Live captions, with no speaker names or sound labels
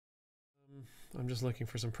I'm just looking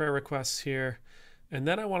for some prayer requests here. And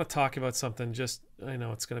then I want to talk about something just, I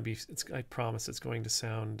know it's going to be, I promise it's going to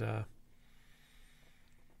sound,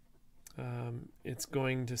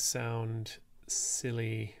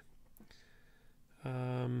 silly.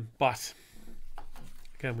 But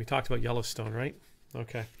again, we talked about Yellowstone, right?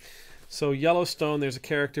 Okay. So Yellowstone, there's a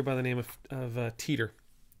character by the name of Teeter.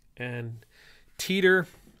 And Teeter,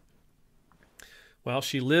 well,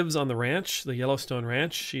 she lives on the ranch, the Yellowstone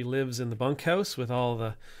Ranch. She lives in the bunkhouse with all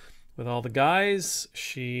the guys.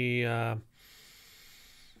 She's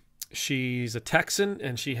a Texan,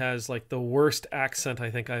 and she has like the worst accent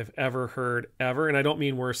I think I've ever heard ever. And I don't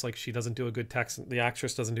mean worse, like she doesn't do a good Texan. The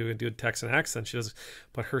actress doesn't do a good Texan accent. She does,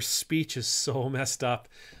 but her speech is so messed up.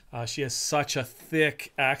 She has such a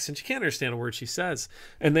thick accent. You can't understand a word she says.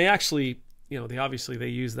 And they actually, they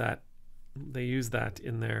use that. They use that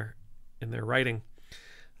in their writing,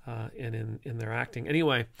 and in their acting.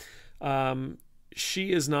 Anyway,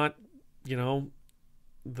 she is not,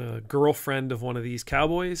 the girlfriend of one of these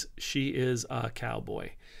cowboys. She is a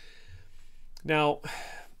cowboy. Now,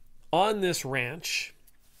 on this ranch,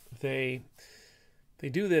 they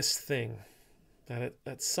do this thing that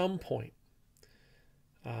at some point,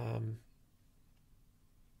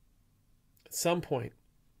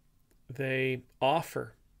 they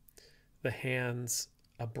offer the hands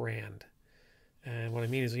a brand. And what I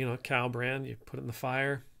mean is, a cow brand, you put it in the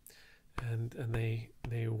fire, and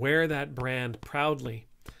they wear that brand proudly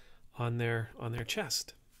on their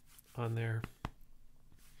chest, on their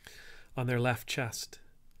left chest,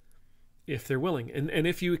 if they're willing. And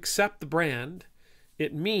if you accept the brand,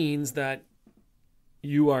 it means that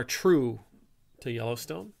you are true to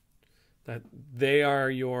Yellowstone, that they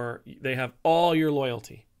have all your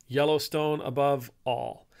loyalty. Yellowstone above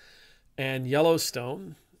all. And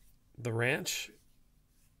Yellowstone, the ranch,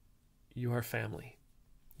 you are family.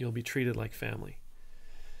 You'll be treated like family.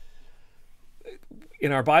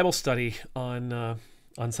 In our Bible study on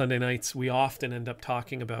Sunday nights, we often end up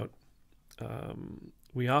talking about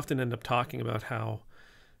how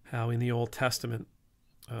in the Old Testament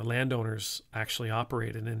landowners actually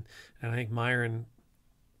operated, and I think Myron,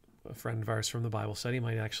 a friend of ours from the Bible study,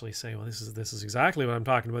 might actually say, well, this is exactly what I'm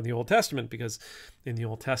talking about in the Old Testament, because in the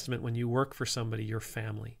Old Testament, when you work for somebody, your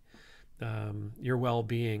family, your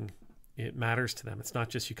well-being, it matters to them. It's not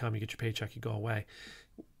just you come, you get your paycheck, you go away.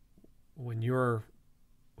 When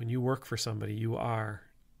you work for somebody, you are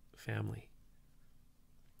family.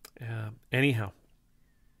 Anyhow,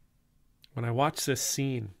 when I watch this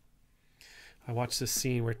scene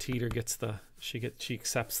where Teeter she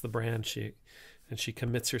accepts the brand, and she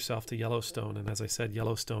commits herself to Yellowstone, and as I said,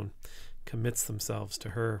 Yellowstone commits themselves to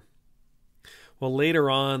her. Well,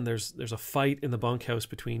 later on, there's a fight in the bunkhouse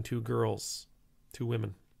between two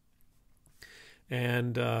women.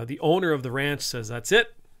 And the owner of the ranch says, that's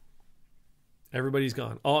it. Everybody's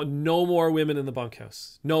gone. Oh, no more women in the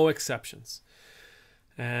bunkhouse. No exceptions.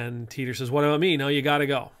 And Teeter says, what about me? No, you got to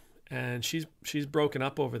go. And she's broken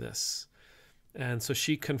up over this. And so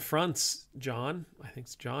she confronts John. I think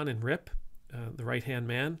it's John and Rip, the right-hand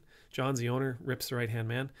man. John's the owner. Rip's the right-hand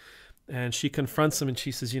man. And she confronts him and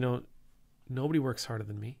she says, nobody works harder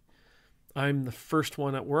than me. I'm the first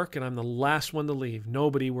one at work and I'm the last one to leave.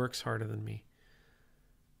 Nobody works harder than me.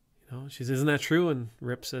 She says, isn't that true? And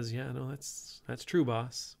Rip says, yeah, no, that's true,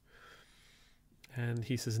 boss. And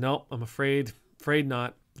he says, no, I'm afraid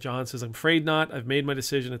not. John says, I'm afraid not. I've made my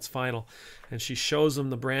decision. It's final. And she shows him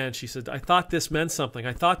the brand. She said, I thought this meant something.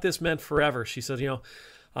 I thought this meant forever. She said,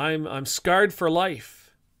 I'm scarred for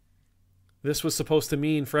life. This was supposed to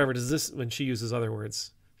mean forever. Does this, when she uses other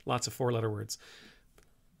words, lots of four-letter words,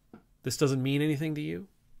 this doesn't mean anything to you?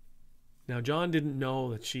 Now, John didn't know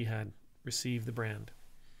that she had received the brand.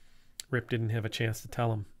 Rip didn't have a chance to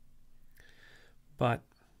tell him. But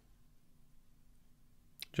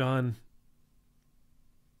John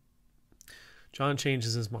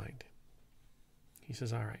changes his mind. He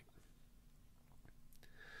says, all right.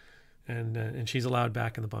 And she's allowed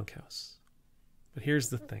back in the bunkhouse. But here's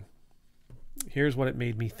the thing. Here's what it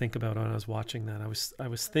made me think about when I was watching that. I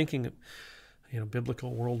was thinking,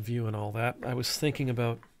 biblical worldview and all that. I was thinking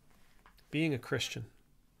about being a Christian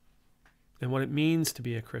and what it means to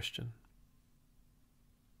be a Christian.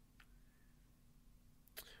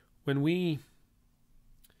 When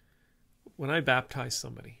I baptize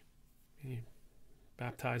somebody, you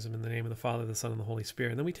baptize them in the name of the Father, the Son, and the Holy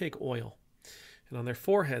Spirit, and then we take oil, and on their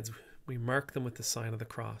foreheads we mark them with the sign of the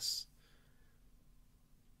cross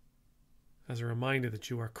as a reminder that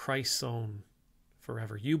you are Christ's own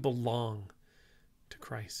forever. You belong to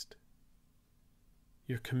Christ.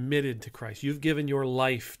 You're committed to Christ. You've given your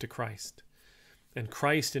life to Christ. And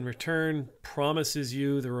Christ, in return, promises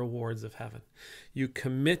you the rewards of heaven. You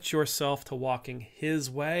commit yourself to walking his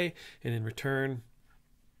way, and in return,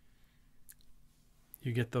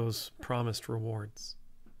 you get those promised rewards.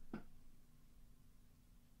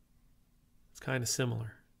 It's kind of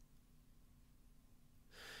similar.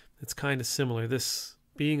 It's kind of similar. This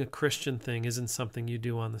being a Christian thing isn't something you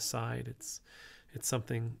do on the side. It's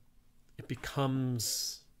something, it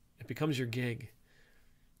becomes your gig.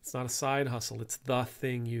 It's not a side hustle. It's the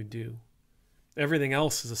thing you do. Everything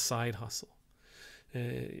else is a side hustle.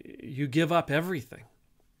 You give up everything.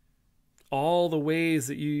 All the ways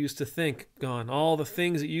that you used to think, gone. All the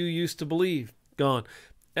things that you used to believe, gone.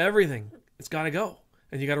 Everything, it's got to go.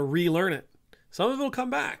 And you got to relearn it. Some of it will come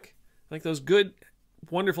back. Like those good,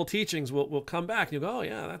 wonderful teachings will come back. And you'll go, oh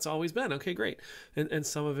yeah, that's always been. Okay, great. And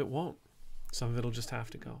some of it won't. Some of it will just have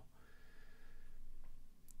to go.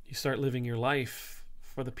 You start living your life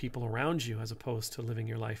for the people around you as opposed to living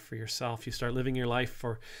your life for yourself. You start living your life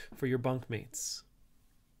for your bunkmates,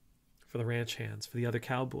 for the ranch hands, for the other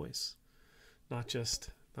cowboys, not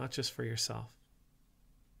just for yourself.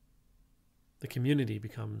 The community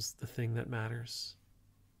becomes the thing that matters.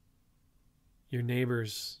 Your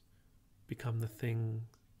neighbors become the thing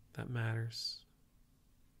that matters.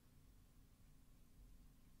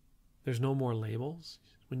 There's no more labels.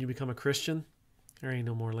 When you become a Christian, there ain't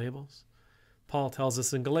no more labels. Paul tells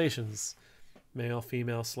us in Galatians, male,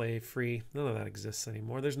 female, slave, free. None of that exists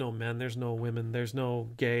anymore. There's no men, there's no women, there's no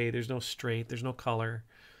gay, there's no straight, there's no color,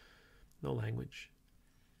 no language,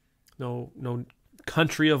 no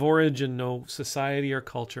country of origin, no society or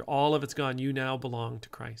culture. All of it's gone. You now belong to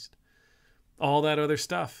Christ. All that other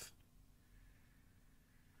stuff.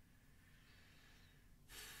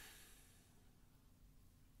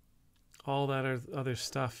 All that other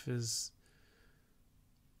stuff is,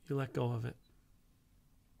 you let go of it.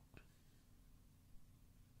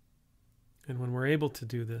 And when we're able to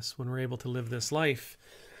do this, when we're able to live this life,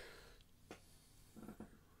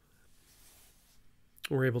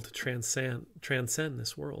 we're able to transcend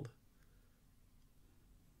this world.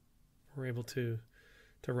 We're able to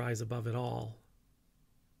rise above it all.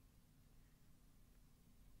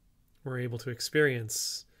 We're able to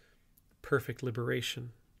experience perfect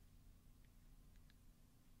liberation.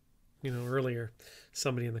 You know, earlier,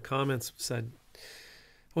 somebody in the comments said,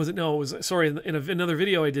 in another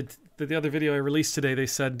video I did, the other video I released today, they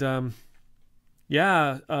said, no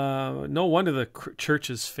wonder the church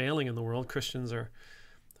is failing in the world. Christians are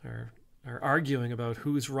arguing about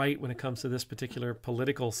who's right when it comes to this particular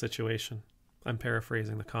political situation. I'm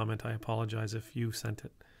paraphrasing the comment. I apologize if you sent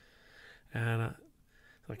it. And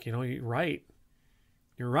you're right.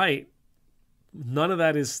 You're right. None of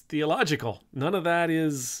that is theological. None of that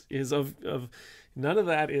is none of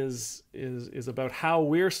that is about how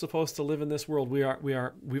we're supposed to live in this world.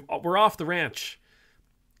 We're off the ranch,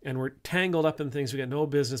 and we're tangled up in things we got no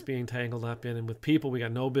business being tangled up in, and with people we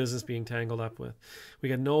got no business being tangled up with. We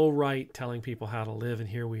got no right telling people how to live, and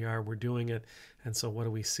here we are, we're doing it. And so what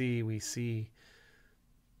do we see? We see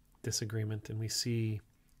disagreement, and we see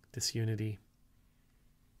disunity.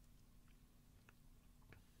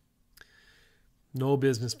 No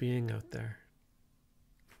business being out there.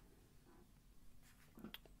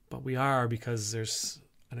 But we are, because there's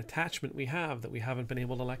an attachment we have that we haven't been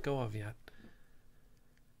able to let go of yet.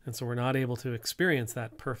 And so we're not able to experience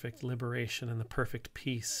that perfect liberation and the perfect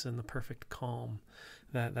peace and the perfect calm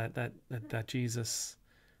that Jesus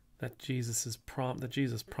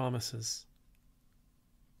promises.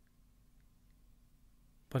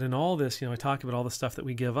 But in all this, I talk about all the stuff that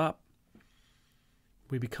we give up.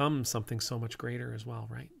 We become something so much greater as well,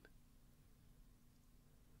 right?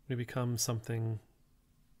 We become something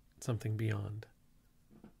beyond.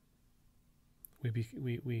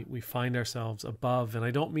 We find ourselves above, and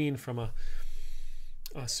I don't mean from a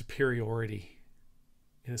superiority,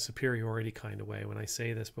 in a superiority kind of way when I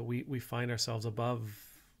say this, but we find ourselves above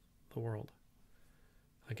the world.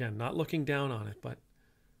 Again, not looking down on it, but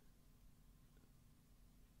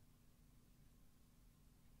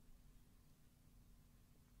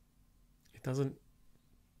it doesn't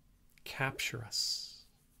capture us,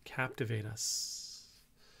 captivate us,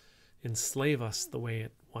 enslave us the way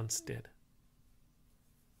it once did.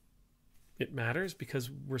 It matters because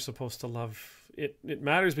we're supposed to love. It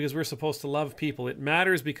matters because we're supposed to love people. It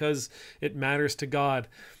matters because it matters to God.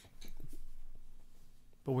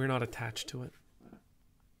 But we're not attached to it.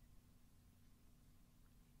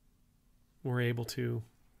 We're able to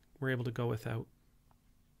go without.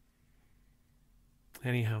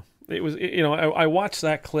 Anyhow, it was, I watched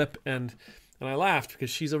that clip and I laughed because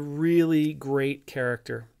she's a really great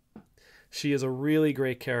character. She is a really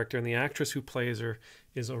great character, and the actress who plays her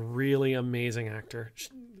is a really amazing actor.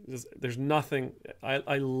 There's nothing I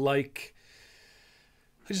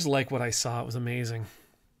just like what I saw. It was amazing.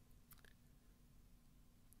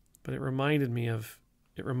 But it reminded me of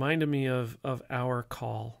our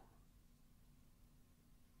call,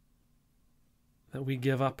 that we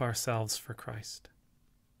give up ourselves for Christ,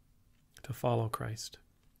 to follow Christ.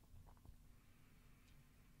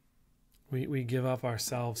 We give up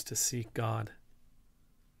ourselves to seek God.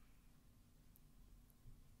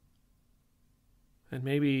 And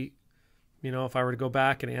maybe, if I were to go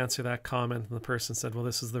back and answer that comment and the person said, well,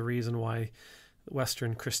 this is the reason why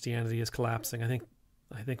Western Christianity is collapsing, I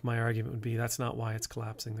think my argument would be that's not why it's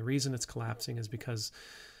collapsing. The reason it's collapsing is because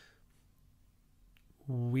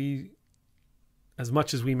we, as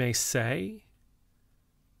much as we may say,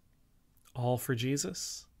 all for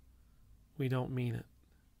Jesus, we don't mean it.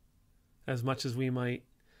 As much as we might,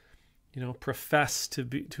 profess to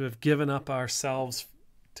have given up ourselves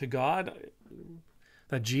to God,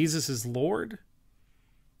 that Jesus is Lord,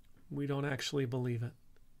 we don't actually believe it.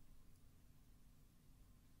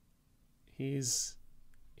 He's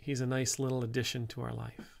a nice little addition to our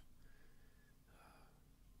life.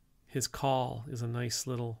 His call is a nice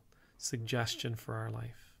little suggestion for our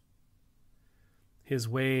life. His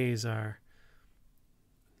ways are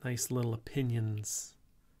nice little opinions,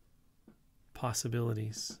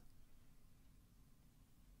 possibilities.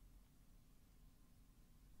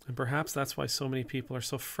 And perhaps that's why so many people are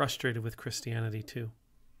so frustrated with Christianity too,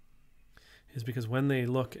 is because when they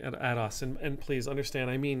look at us, and please understand,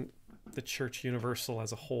 I mean the Church Universal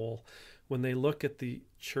as a whole, when they look at the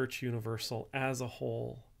Church Universal as a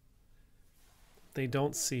whole, they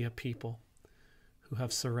don't see a people who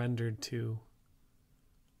have surrendered to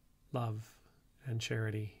love and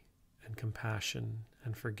charity and compassion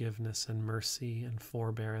and forgiveness and mercy and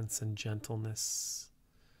forbearance and gentleness.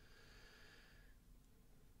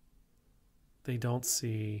 They don't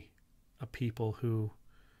see a people who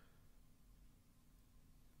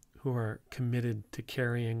are committed to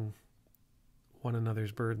carrying one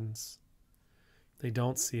another's burdens. They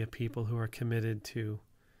don't see a people who are committed to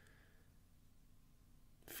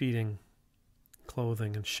feeding,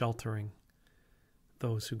 clothing, and sheltering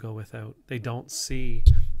those who go without. They don't see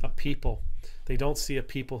a people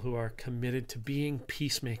who are committed to being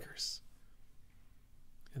peacemakers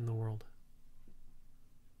in the world.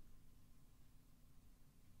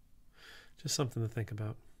 Just something to think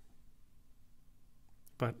about.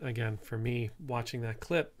 But again, for me, watching that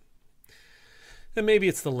clip, and maybe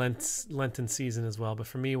it's the Lenten season as well, but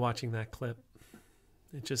for me, watching that clip,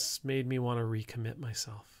 it just made me want to recommit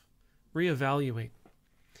myself, reevaluate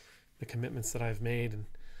the commitments that I've made, and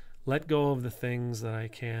let go of the things that I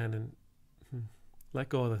can, and let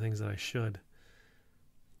go of the things that I should,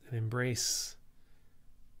 and embrace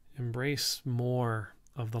more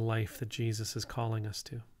of the life that Jesus is calling us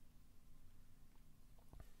to.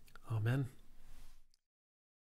 Amen.